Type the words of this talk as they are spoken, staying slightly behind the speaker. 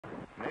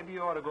Maybe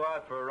you ought to go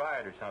out for a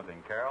ride or something,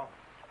 Carol.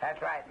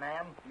 That's right,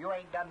 ma'am. You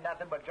ain't done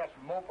nothing but just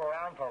mope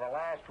around for the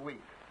last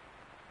week.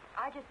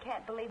 I just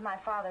can't believe my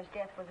father's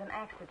death was an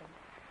accident.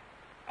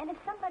 And if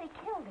somebody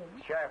killed him...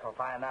 Sheriff will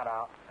find that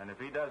out. And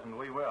if he doesn't,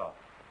 we will.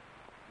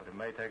 But it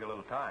may take a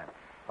little time.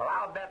 Well,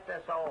 I'll bet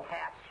this old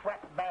hat,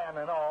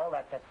 sweatband and all,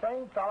 that the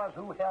same fellas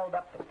who held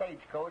up the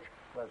stagecoach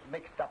was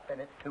mixed up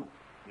in it, too.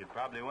 You'd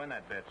probably win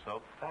that bet,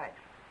 Soap.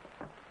 Thanks.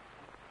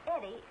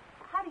 Eddie,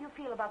 how do you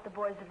feel about the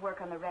boys that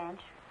work on the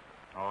ranch?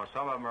 Oh,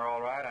 some of them are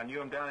all right. I knew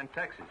them down in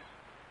Texas.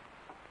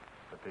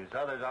 But these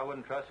others I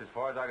wouldn't trust as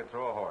far as I could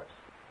throw a horse.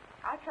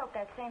 I felt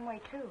that same way,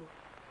 too.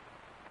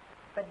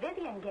 But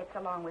Vivian gets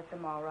along with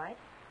them all right.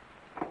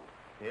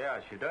 Yeah,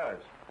 she does.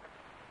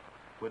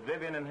 Would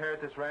Vivian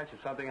inherit this ranch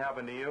if something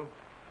happened to you?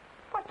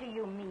 What do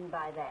you mean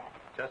by that?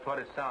 Just what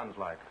it sounds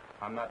like.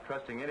 I'm not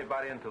trusting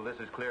anybody until this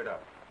is cleared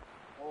up.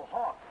 Oh,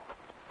 Hawk.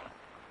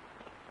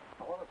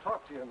 I want to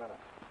talk to you a minute.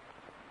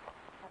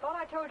 I thought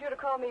I told you to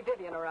call me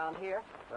Vivian around here.